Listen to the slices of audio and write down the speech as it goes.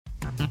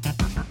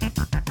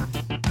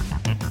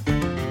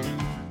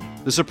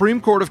The Supreme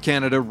Court of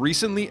Canada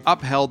recently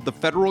upheld the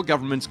federal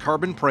government's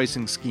carbon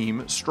pricing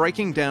scheme,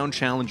 striking down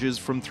challenges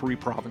from 3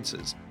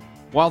 provinces.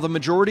 While the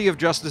majority of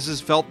justices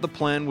felt the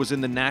plan was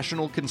in the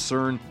national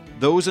concern,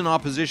 those in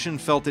opposition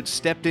felt it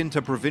stepped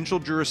into provincial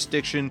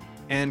jurisdiction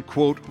and,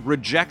 quote,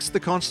 rejects the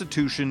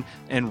Constitution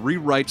and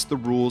rewrites the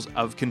rules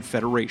of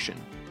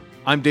Confederation.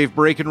 I'm Dave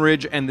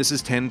Breckenridge, and this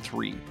is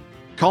 10-3.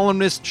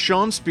 Columnist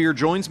Sean Speer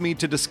joins me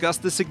to discuss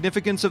the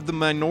significance of the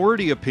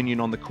minority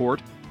opinion on the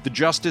court, the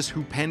justice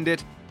who penned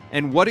it,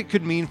 and what it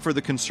could mean for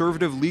the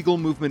conservative legal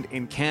movement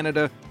in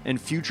Canada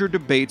and future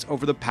debates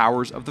over the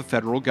powers of the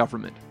federal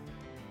government.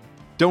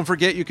 Don't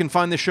forget, you can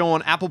find the show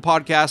on Apple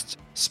Podcasts,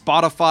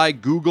 Spotify,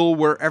 Google,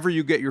 wherever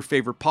you get your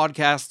favorite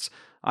podcasts.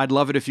 I'd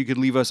love it if you could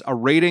leave us a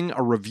rating,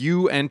 a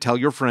review, and tell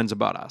your friends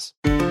about us.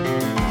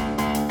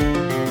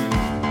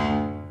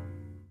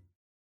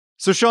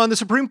 So, Sean, the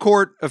Supreme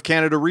Court of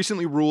Canada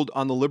recently ruled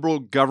on the Liberal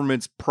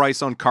government's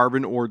price on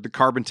carbon, or the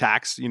carbon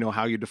tax. You know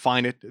how you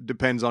define it. It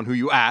depends on who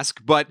you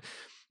ask. But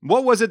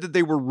what was it that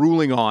they were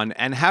ruling on,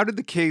 and how did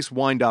the case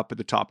wind up at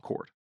the top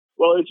court?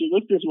 Well, as your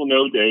listeners will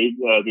know, Dave,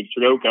 the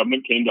Trudeau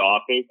government came to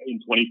office in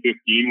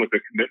 2015 with a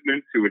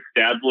commitment to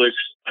establish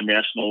a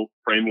national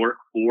framework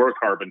for a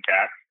carbon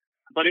tax.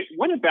 But it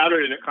went about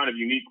it in a kind of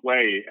unique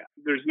way.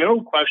 There's no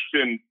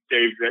question,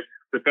 Dave, that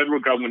the federal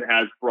government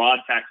has broad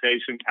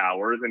taxation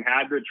powers, and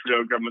had the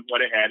Trudeau government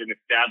went ahead and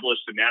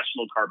established a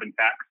national carbon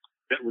tax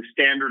that was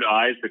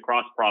standardized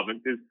across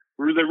provinces,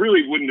 there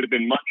really wouldn't have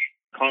been much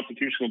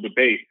constitutional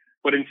debate.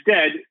 But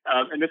instead,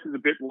 and this is a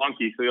bit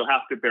wonky, so you'll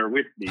have to bear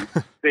with me,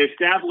 they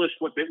established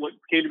what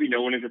came to be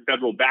known as a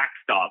federal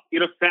backstop.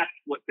 In effect,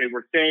 what they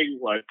were saying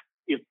was,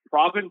 if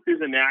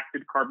provinces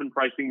enacted carbon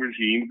pricing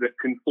regimes that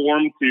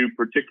conform to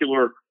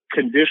particular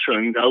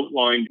conditions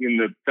outlined in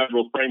the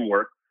federal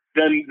framework,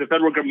 then the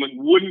federal government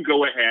wouldn't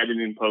go ahead and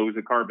impose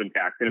a carbon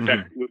tax. In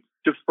effect, it would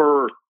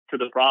defer to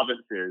the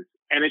provinces.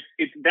 And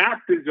it's that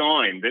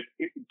design that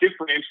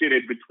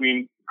differentiated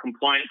between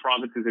compliant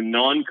provinces and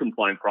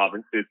non-compliant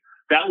provinces.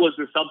 That was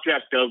the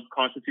subject of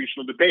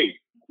constitutional debate.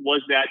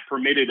 Was that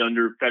permitted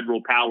under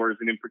federal powers,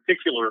 and in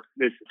particular,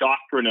 this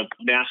doctrine of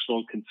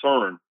national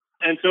concern?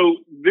 And so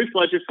this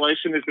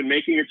legislation has been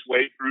making its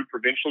way through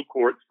provincial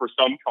courts for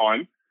some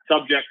time,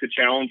 subject to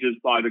challenges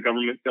by the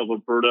governments of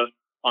Alberta,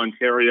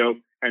 Ontario,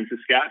 and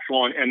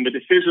Saskatchewan. And the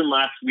decision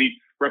last week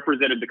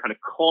represented the kind of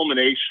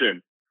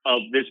culmination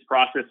of this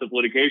process of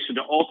litigation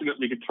to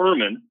ultimately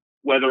determine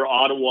whether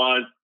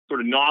Ottawa's sort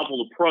of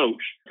novel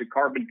approach to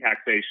carbon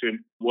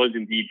taxation was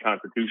indeed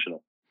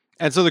constitutional.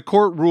 And so the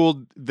court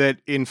ruled that,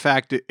 in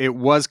fact, it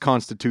was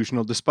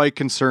constitutional, despite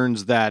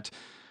concerns that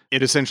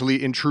it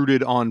essentially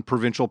intruded on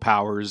provincial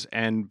powers,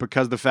 and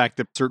because the fact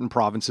that certain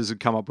provinces had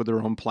come up with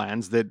their own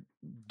plans, that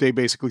they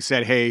basically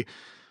said, hey,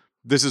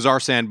 this is our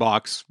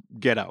sandbox,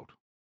 get out.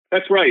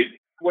 That's right.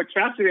 What's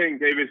fascinating,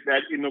 Dave, is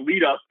that in the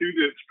lead up to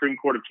the Supreme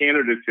Court of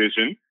Canada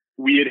decision,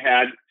 we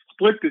had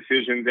split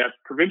decisions at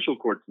provincial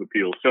courts of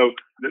appeal. So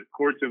the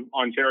courts of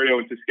Ontario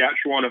and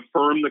Saskatchewan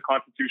affirmed the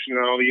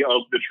constitutionality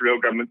of the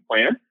Trudeau government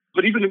plan.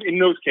 But even in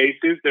those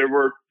cases, there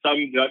were some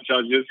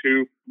judges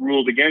who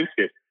ruled against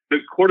it. The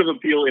Court of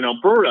Appeal in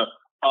Alberta,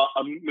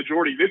 a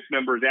majority of its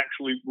members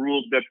actually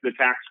ruled that the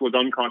tax was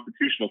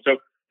unconstitutional. So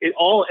it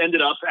all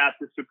ended up at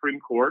the Supreme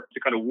Court to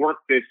kind of work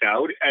this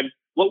out. And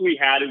what we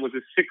had, it was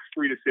a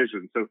 6-3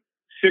 decision. So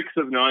 6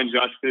 of 9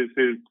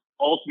 justices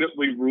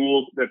ultimately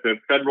ruled that the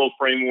federal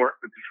framework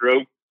that the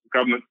Trudeau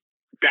government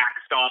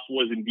backstop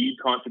was indeed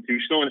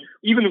constitutional. And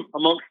even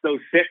amongst those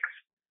 6,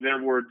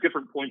 there were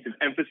different points of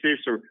emphasis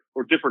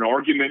or different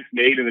arguments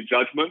made in the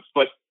judgments.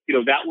 But,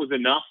 that was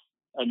enough,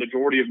 a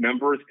majority of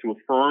members, to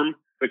affirm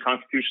the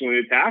constitutionality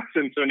of the tax.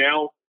 And so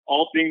now,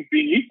 all things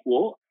being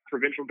equal,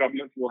 provincial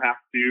governments will have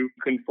to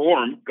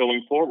conform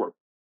going forward.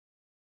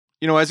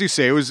 As you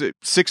say, it was a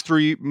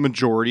 6-3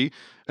 majority,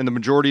 and the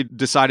majority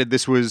decided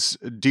this was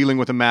dealing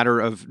with a matter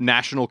of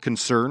national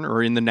concern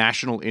or in the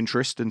national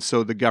interest. And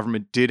so the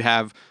government did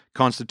have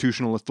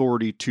constitutional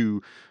authority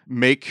to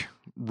make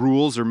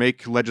rules or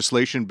make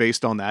legislation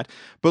based on that.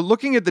 But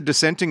looking at the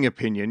dissenting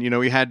opinion,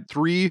 we had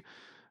 3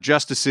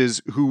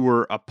 justices who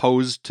were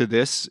opposed to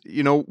this.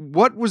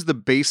 What was the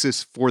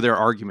basis for their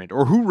argument,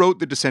 or who wrote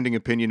the dissenting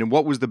opinion, and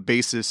what was the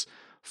basis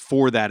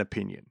for that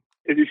opinion?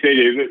 As you say,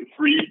 David,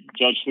 3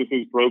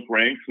 justices broke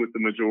ranks with the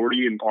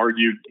majority and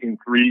argued in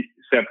 3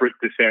 separate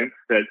dissents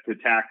that the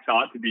tax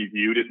ought to be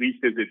viewed, at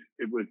least as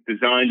it was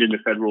designed in the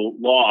federal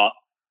law,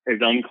 as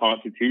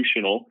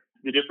unconstitutional.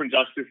 The different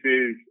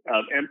justices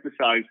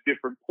emphasized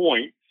different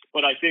points,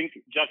 but I think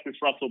Justice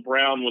Russell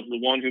Brown was the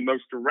one who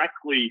most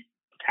directly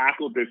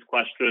tackled this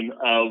question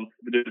of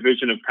the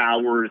division of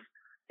powers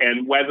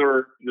and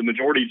whether the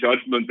majority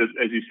judgment that,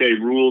 as you say,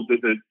 ruled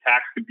that the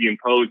tax could be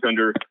imposed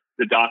under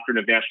the doctrine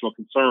of national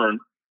concern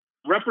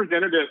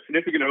represented a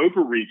significant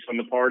overreach on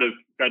the part of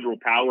federal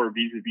power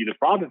vis-a-vis the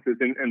provinces.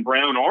 And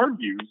Brown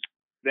argues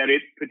that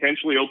it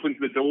potentially opens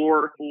the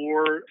door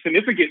for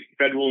significant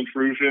federal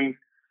intrusion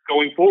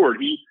going forward.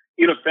 He,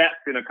 in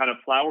effect, in a kind of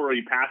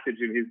flowery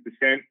passage in his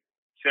dissent,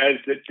 says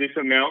that this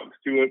amounts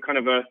to a kind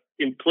of a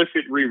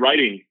implicit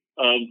rewriting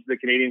of the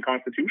Canadian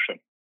Constitution.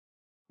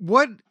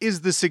 What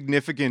is the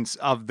significance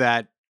of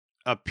that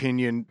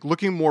opinion,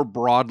 looking more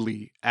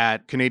broadly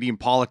at Canadian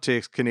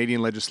politics,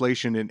 Canadian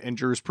legislation, and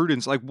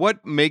jurisprudence? Like,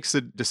 what makes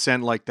a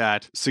dissent like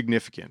that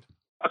significant?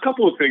 A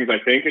couple of things,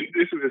 I think, and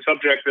this is the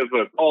subject of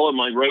a column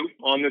I wrote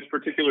on this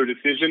particular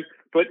decision,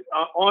 but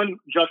on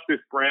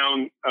Justice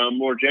Brown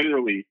more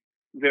generally,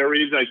 there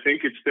is, I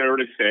think it's fair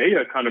to say,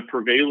 a kind of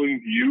prevailing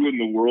view in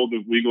the world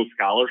of legal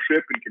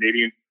scholarship and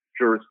Canadian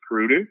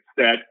jurisprudence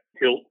that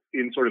tilts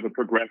in sort of a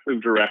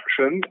progressive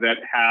direction, that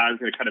has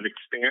a kind of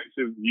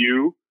expansive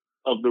view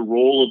of the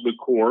role of the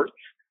courts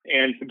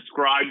and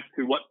subscribes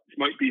to what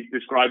might be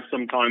described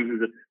sometimes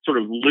as a sort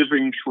of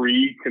living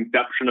tree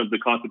conception of the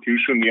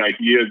Constitution, the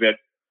idea that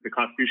the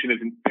Constitution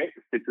isn't fixed.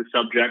 It's a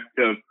subject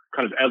of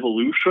kind of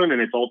evolution,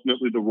 and it's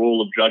ultimately the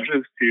role of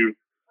judges to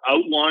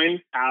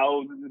outline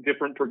how the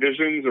different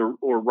provisions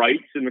or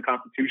rights in the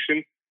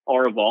Constitution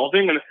are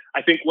evolving. And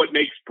I think what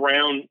makes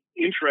Brown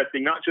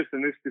interesting, not just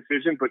in this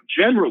decision, but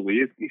generally,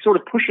 is he's sort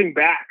of pushing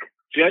back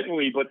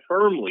gently but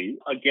firmly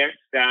against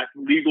that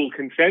legal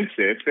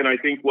consensus. And I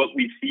think what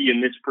we see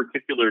in this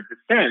particular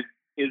dissent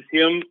is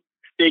him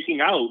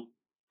staking out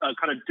a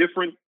kind of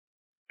different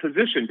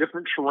position,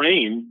 different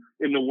terrain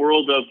in the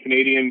world of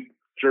Canadian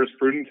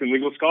jurisprudence and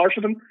legal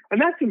scholarship.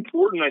 And that's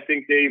important, I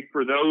think, Dave,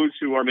 for those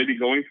who are maybe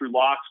going through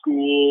law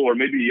school or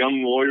maybe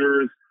young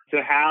lawyers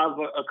to have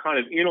a kind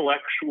of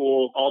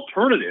intellectual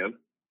alternative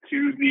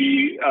to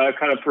the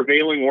kind of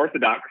prevailing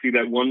orthodoxy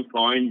that one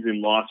finds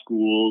in law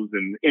schools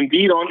and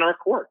indeed on our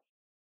courts.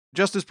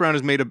 Justice Brown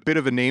has made a bit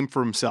of a name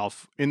for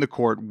himself in the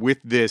court with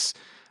this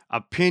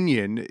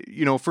opinion.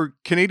 You know, for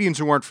Canadians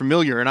who aren't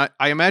familiar, and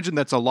I imagine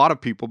that's a lot of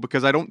people,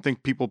 because I don't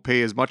think people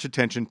pay as much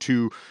attention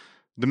to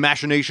the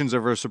machinations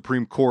of our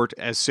Supreme Court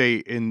as, say,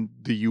 in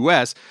the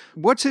U.S.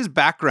 What's his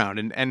background,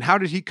 and how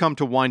did he come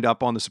to wind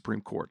up on the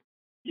Supreme Court?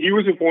 He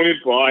was appointed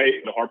by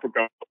the Harper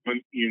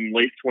government in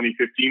late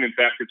 2015. In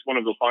fact, it's one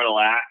of the final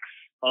acts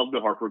of the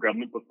Harper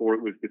government before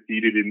it was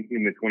defeated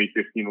in the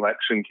 2015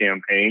 election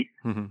campaign.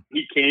 Mm-hmm.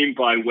 He came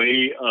by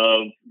way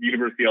of the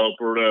University of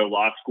Alberta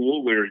Law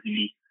School, where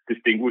he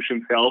distinguished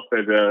himself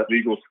as a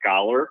legal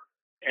scholar,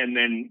 and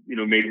then,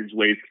 made his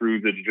way through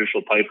the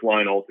judicial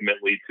pipeline,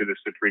 ultimately to the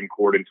Supreme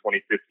Court in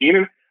 2015.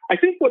 And I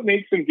think what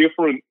makes him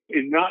different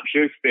is not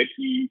just that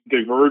he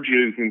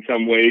diverges in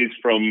some ways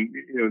from,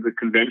 the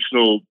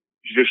conventional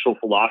judicial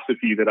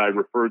philosophy that I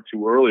referred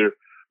to earlier,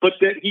 but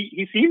that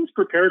he seems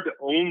prepared to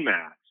own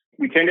that.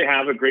 We tend to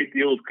have a great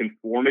deal of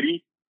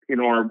conformity in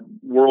our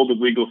world of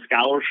legal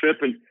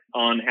scholarship and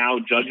on how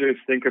judges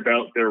think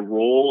about their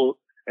role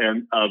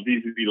and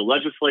vis-a-vis the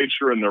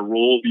legislature and their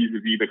role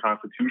vis-a-vis the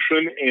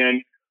Constitution.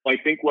 And I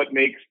think what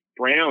makes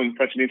Brown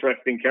such an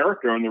interesting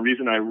character, and the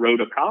reason I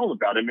wrote a column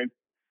about him, is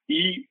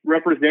he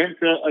represents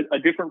a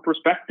different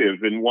perspective,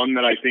 and one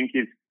that I think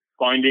is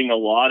finding a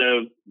lot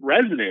of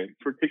resonance,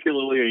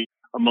 particularly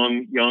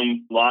among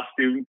young law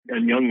students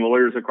and young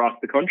lawyers across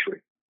the country.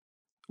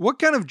 What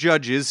kind of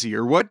judge is he,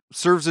 or what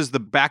serves as the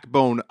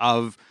backbone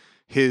of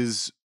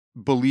his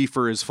belief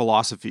or his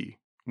philosophy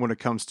when it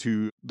comes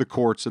to the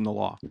courts and the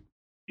law?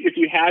 If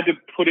you had to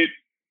put it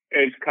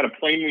as kind of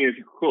plainly as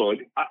you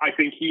could, I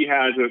think he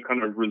has a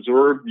kind of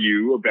reserved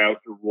view about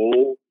the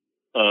role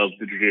of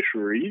the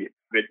judiciary,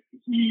 that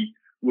he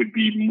would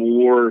be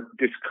more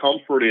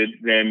discomforted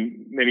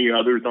than many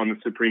others on the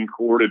Supreme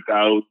Court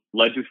about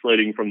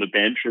legislating from the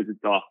bench, as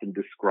it's often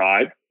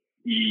described.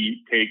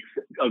 He takes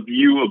a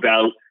view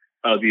about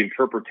the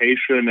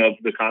interpretation of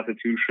the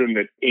Constitution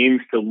that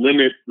aims to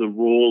limit the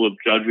role of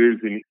judges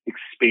in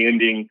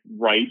expanding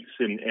rights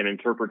and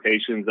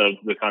interpretations of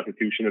the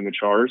Constitution and the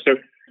Charter. So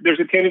there's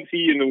a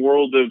tendency in the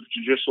world of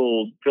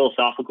judicial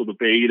philosophical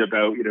debate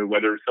about,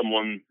 whether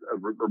someone's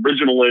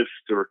originalist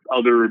or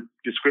other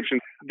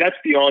descriptions. That's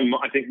beyond,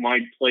 I think, my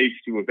place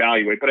to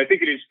evaluate. But I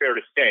think it is fair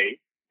to say,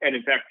 and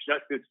in fact,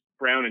 Justice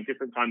Brown at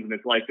different times in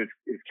his life has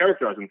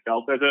characterized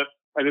himself as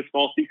a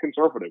small C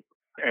conservative.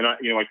 And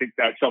I think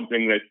that's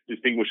something that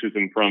distinguishes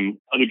him from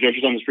other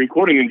judges on the Supreme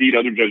Court and indeed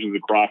other judges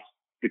across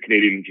the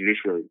Canadian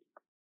judiciary.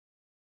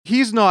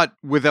 He's not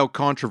without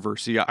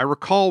controversy. I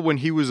recall when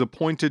he was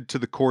appointed to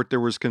the court, there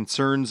was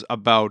concerns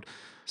about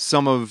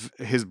some of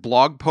his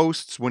blog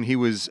posts when he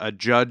was a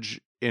judge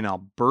in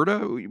Alberta.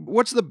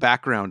 What's the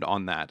background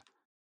on that?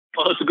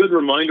 Well, it's a good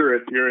reminder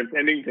if you're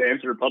intending to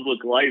enter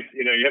public life,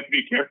 you have to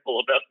be careful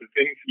about the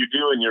things you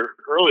do in your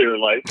earlier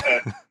life.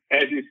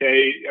 As you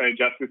say,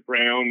 Justice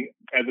Brown,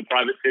 as a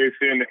private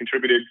citizen,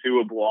 contributed to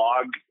a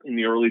blog in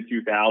the early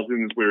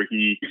 2000s where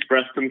he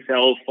expressed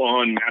himself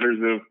on matters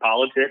of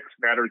politics,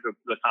 matters of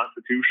the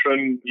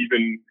Constitution,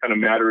 even kind of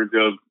matters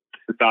of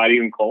society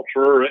and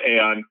culture.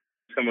 And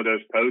some of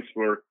those posts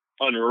were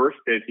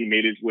unearthed as he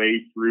made his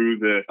way through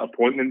the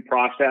appointment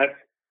process.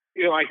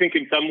 I think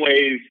in some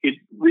ways it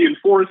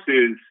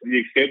reinforces the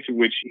extent to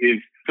which his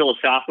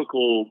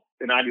philosophical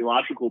and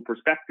ideological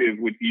perspective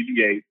would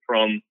deviate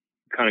from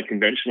kind of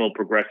conventional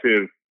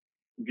progressive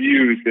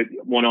views that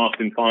one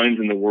often finds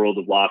in the world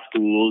of law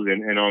schools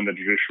and on the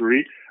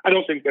judiciary. I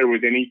don't think there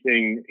was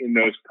anything in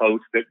those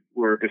posts that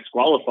were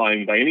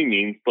disqualifying by any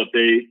means, but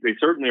they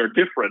certainly are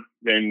different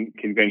than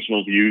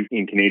conventional views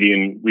in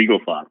Canadian legal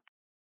thought.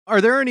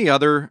 Are there any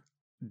other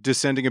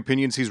dissenting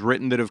opinions he's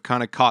written that have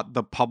kind of caught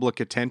the public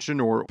attention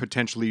or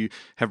potentially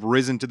have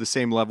risen to the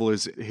same level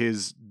as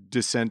his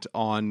dissent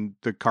on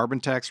the carbon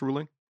tax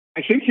ruling?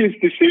 I think his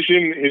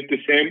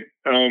dissent,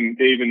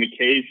 Dave, in the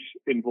case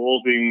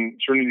involving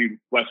Trinity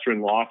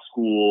Western Law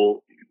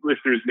School,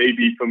 listeners may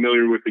be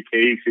familiar with the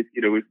case.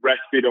 It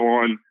rested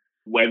on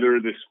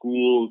whether the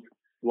school's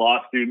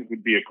law students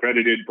would be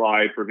accredited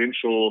by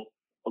provincial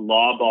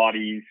law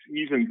bodies,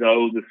 even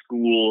though the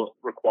school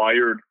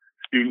required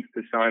students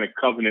to sign a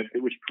covenant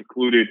which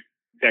precluded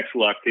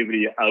sexual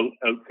activity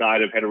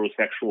outside of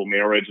heterosexual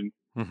marriage.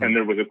 And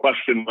there was a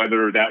question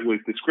whether that was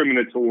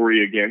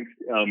discriminatory against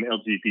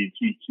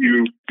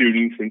LGBTQ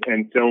students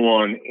and so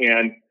on.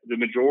 And the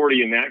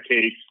majority in that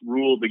case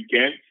ruled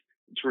against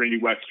Trinity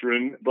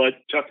Western, but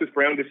Justice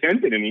Brown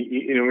dissented, and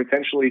he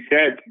essentially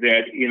said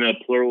that in a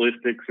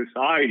pluralistic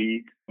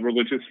society,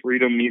 religious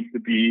freedom needs to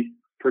be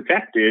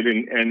protected.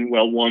 And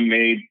while one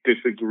may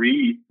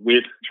disagree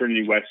with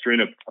Trinity Western,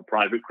 a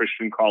private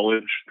Christian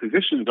college,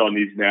 positions on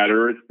these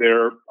matters,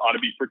 there ought to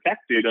be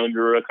protected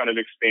under a kind of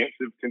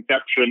expansive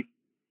conception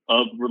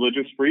of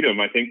religious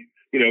freedom. I think,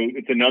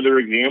 it's another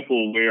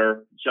example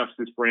where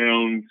Justice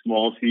Brown's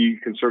small c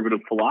conservative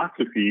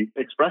philosophy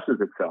expresses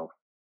itself.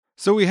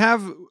 So we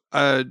have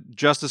a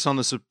justice on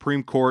the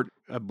Supreme Court,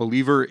 a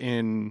believer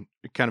in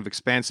kind of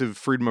expansive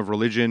freedom of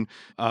religion,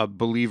 a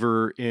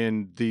believer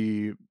in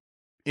the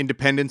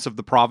independence of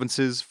the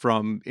provinces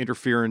from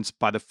interference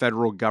by the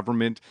federal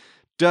government.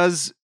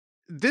 Does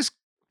this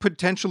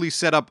potentially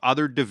set up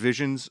other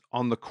divisions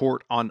on the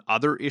court on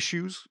other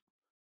issues?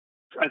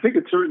 I think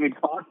it's certainly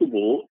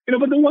possible,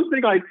 but the one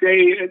thing I'd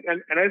say,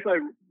 and as I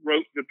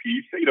wrote the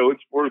piece,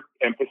 it's worth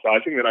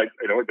emphasizing that I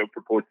don't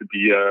purport to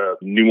be a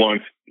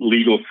nuanced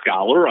legal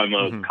scholar. I'm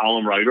a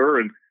column writer,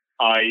 and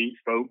I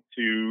spoke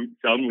to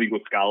some legal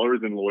scholars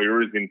and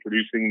lawyers in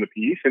producing the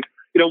piece. And,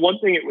 one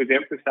thing it was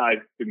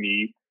emphasized to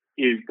me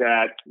is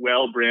that,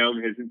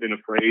 Brown hasn't been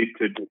afraid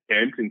to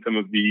dissent in some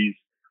of these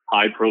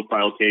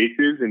high-profile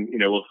cases and,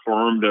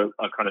 affirmed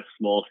a kind of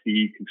small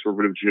c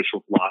conservative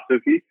judicial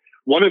philosophy.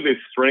 One of his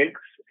strengths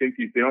since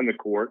he's been on the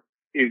court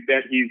is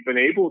that he's been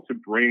able to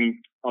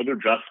bring other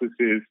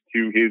justices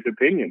to his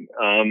opinion.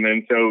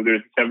 And so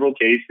there's several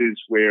cases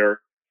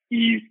where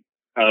he's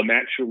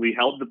actually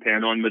held the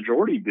pen on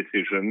majority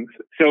decisions.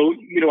 So,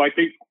 I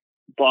think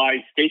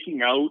by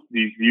staking out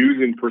these views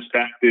and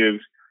perspectives,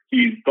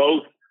 he's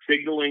both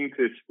signaling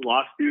to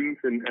law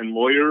students and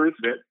lawyers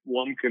that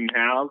one can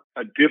have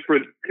a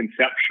different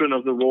conception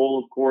of the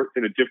role of courts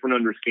and a different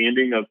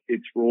understanding of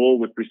its role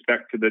with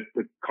respect to the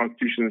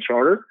Constitution and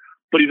Charter.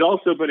 But he's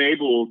also been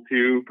able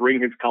to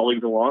bring his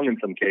colleagues along in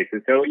some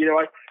cases. So,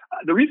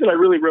 the reason I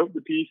really wrote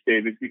the piece,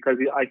 Dave, is because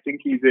I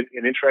think he's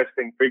an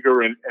interesting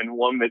figure and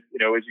one that,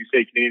 as you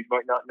say, Canadians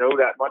might not know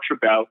that much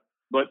about.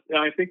 But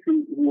I think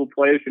who will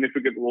play a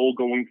significant role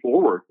going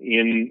forward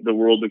in the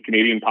world of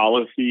Canadian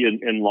policy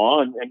and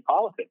law and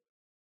politics.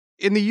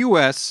 In the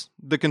U.S.,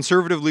 the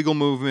conservative legal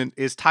movement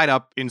is tied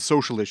up in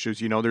social issues.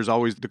 There's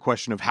always the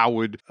question of how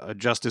would a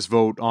justice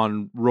vote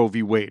on Roe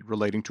v. Wade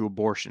relating to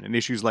abortion and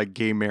issues like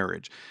gay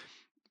marriage.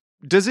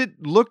 Does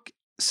it look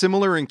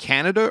similar in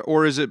Canada,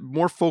 or is it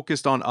more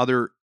focused on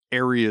other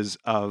areas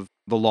of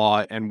the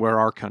law and where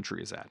our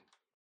country is at?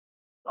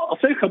 I'll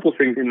say a couple of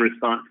things in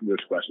response to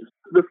this question.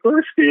 The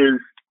first is,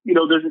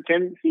 there's a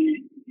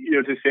tendency,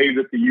 to say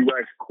that the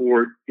U.S.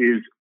 court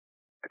is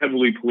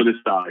heavily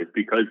politicized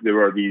because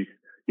there are these,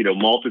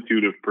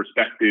 multitude of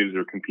perspectives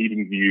or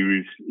competing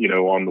views,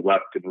 on the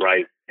left and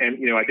right. And,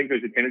 I think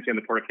there's a tendency on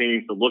the part of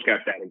Canadians to look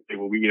at that and say,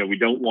 well, we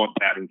don't want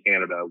that in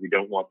Canada. We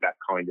don't want that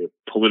kind of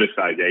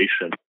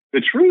politicization. The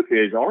truth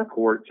is our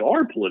courts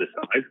are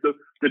politicized.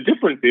 The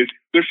difference is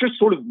there's just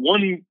sort of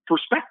one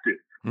perspective.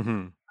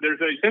 There's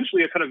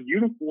essentially a kind of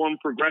uniform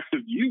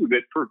progressive view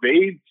that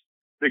pervades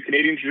the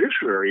Canadian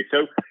judiciary.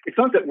 So it's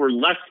not that we're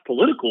less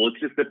political. It's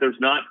just that there's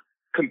not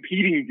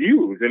competing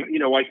views. And,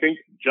 I think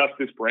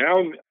Justice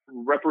Brown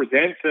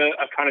represents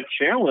a kind of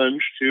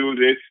challenge to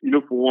this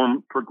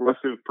uniform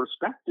progressive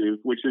perspective,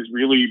 which has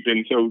really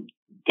been so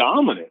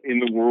dominant in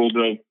the world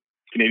of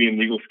Canadian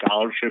legal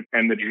scholarship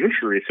and the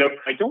judiciary. So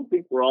I don't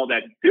think we're all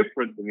that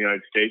different in the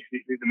United States.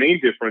 The main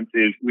difference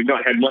is we've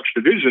not had much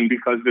division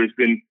because there's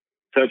been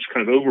such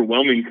kind of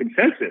overwhelming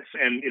consensus.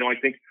 And, I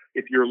think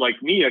if you're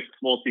like me, a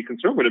small c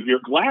conservative,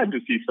 you're glad to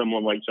see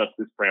someone like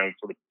Justice Brown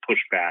sort of push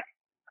back.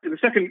 The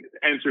second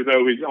answer,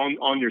 though, is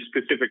on your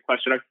specific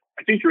question.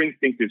 I think your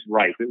instinct is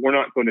right, that we're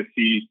not going to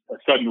see a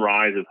sudden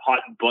rise of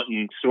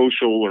hot-button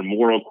social or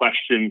moral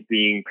questions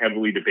being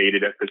heavily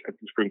debated at the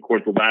Supreme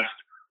Court. The last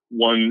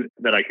one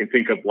that I can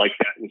think of like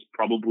that was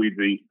probably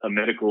the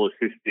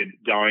medical-assisted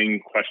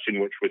dying question,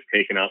 which was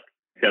taken up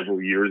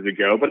several years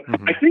ago. But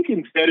I think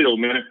instead it'll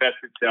manifest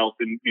itself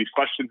in these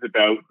questions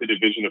about the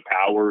division of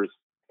powers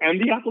and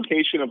the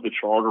application of the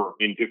charter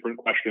in different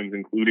questions,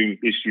 including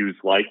issues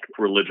like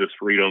religious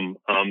freedom,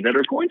 that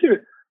are going to,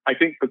 I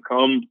think,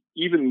 become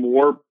even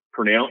more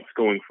pronounced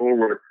going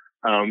forward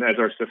as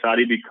our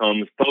society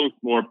becomes both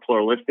more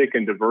pluralistic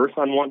and diverse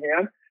on one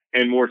hand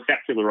and more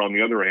secular on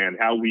the other hand.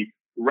 How we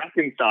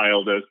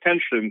reconcile those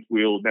tensions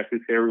will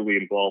necessarily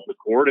involve the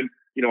court. And,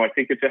 I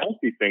think it's a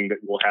healthy thing that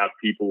we'll have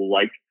people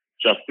like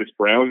Justice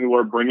Brown who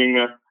are bringing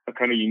a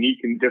kind of unique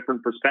and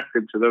different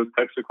perspective to those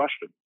types of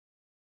questions.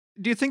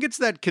 Do you think it's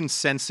that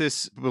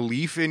consensus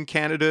belief in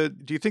Canada?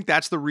 Do you think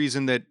that's the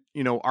reason that,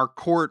 our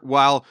court,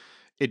 while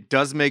it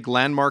does make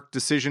landmark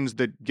decisions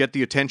that get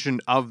the attention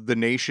of the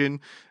nation,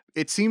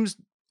 it seems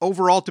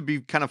overall to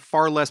be kind of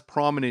far less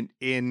prominent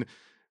in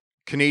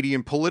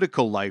Canadian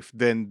political life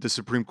than the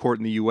Supreme Court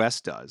in the US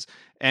does?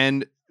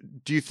 And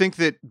do you think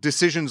that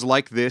decisions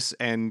like this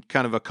and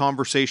kind of a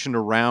conversation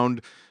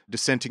around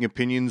dissenting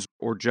opinions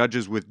or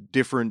judges with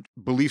different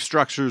belief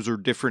structures or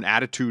different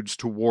attitudes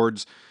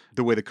towards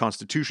the way the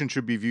Constitution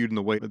should be viewed and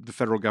the way the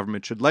federal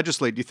government should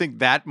legislate, do you think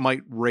that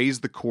might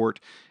raise the court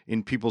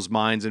in people's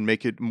minds and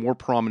make it more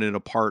prominent a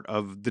part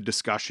of the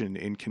discussion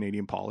in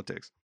Canadian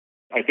politics?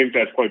 I think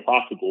that's quite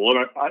possible.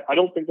 And I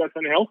don't think that's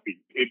unhealthy.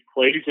 It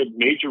plays a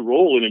major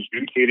role in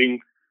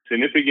adjudicating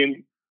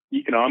significant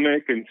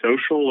economic and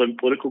social and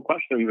political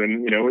questions.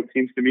 And, it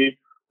seems to me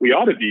we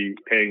ought to be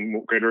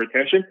paying greater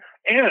attention.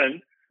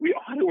 And we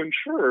ought to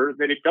ensure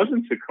that it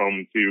doesn't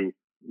succumb to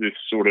this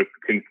sort of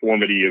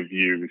conformity of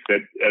views, that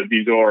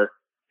these are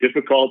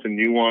difficult and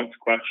nuanced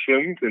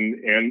questions. And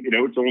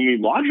it's only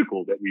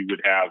logical that we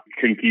would have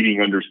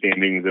competing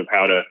understandings of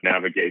how to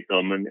navigate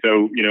them. And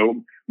so,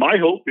 my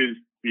hope is,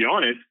 to be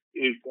honest,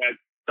 is that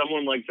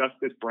someone like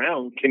Justice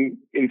Brown can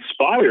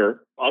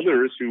inspire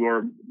others who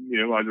are,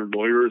 either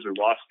lawyers or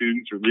law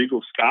students or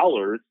legal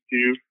scholars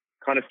to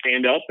kind of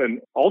stand up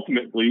and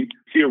ultimately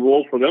see a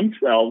role for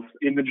themselves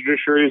in the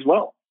judiciary as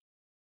well.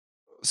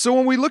 So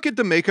when we look at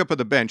the makeup of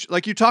the bench,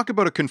 like you talk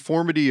about a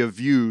conformity of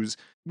views,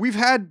 we've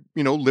had,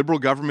 liberal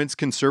governments,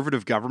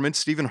 conservative governments.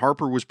 Stephen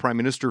Harper was prime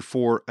minister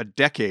for a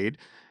decade,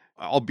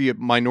 albeit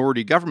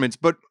minority governments.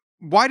 But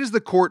why does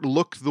the court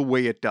look the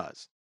way it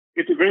does?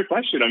 It's a great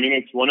question. I mean,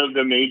 it's one of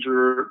the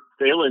major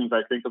failings,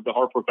 I think, of the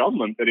Harper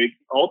government, that it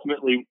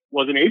ultimately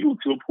wasn't able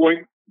to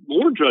appoint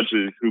more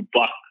judges who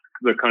bucked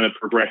the kind of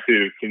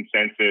progressive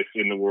consensus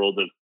in the world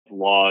of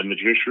law and the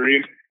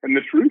judiciary. And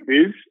the truth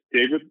is,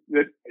 David,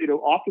 that,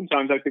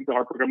 oftentimes I think the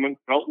Harper government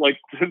felt like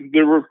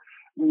there were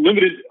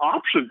limited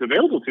options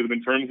available to them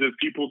in terms of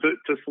people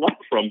to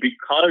select from,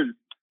 because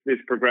this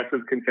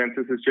progressive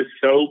consensus is just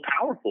so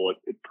powerful.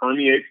 It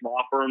permeates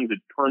law firms, it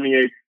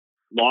permeates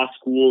law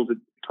schools, it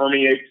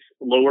permeates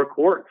lower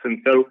courts. And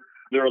so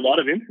there are a lot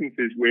of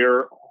instances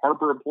where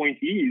Harper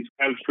appointees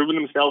have proven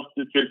themselves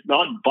to just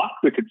not buck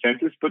the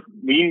consensus, but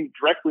lean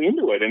directly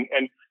into it.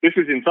 And this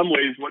is in some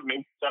ways what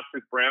makes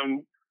Justice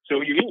Brown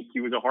so unique. He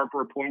was a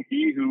Harper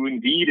appointee who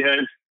indeed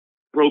has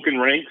broken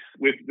ranks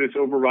with this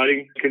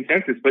overriding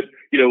consensus. But,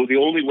 the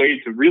only way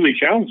to really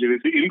challenge it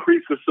is to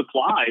increase the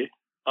supply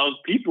of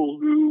people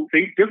who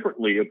think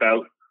differently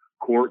about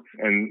courts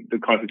and the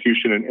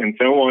Constitution and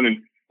so on. And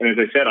as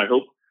I said, I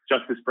hope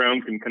Justice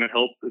Brown can kind of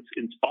help us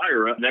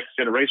inspire a next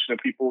generation of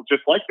people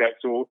just like that.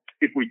 So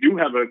if we do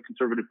have a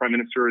conservative prime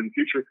minister in the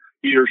future,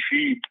 he or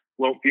she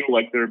won't feel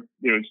like they're,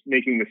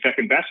 making the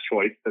second best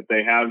choice, that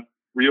they have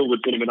real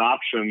legitimate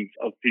options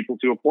of people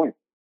to appoint.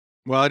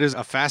 Well, it is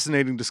a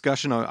fascinating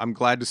discussion. I'm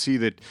glad to see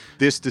that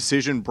this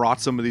decision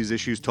brought some of these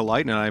issues to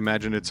light, and I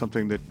imagine it's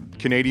something that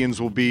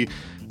Canadians will be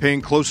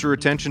paying closer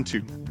attention to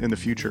in the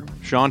future.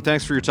 Sean,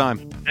 thanks for your time.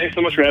 Thanks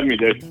so much for having me,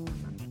 Dave.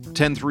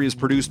 10-3 is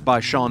produced by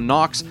Sean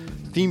Knox.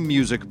 Theme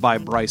music by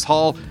Bryce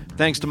Hall.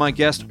 Thanks to my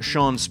guest,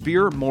 Sean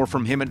Speer. More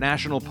from him at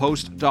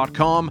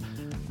nationalpost.com.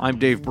 I'm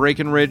Dave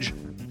Breckenridge.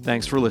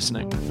 Thanks for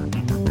listening.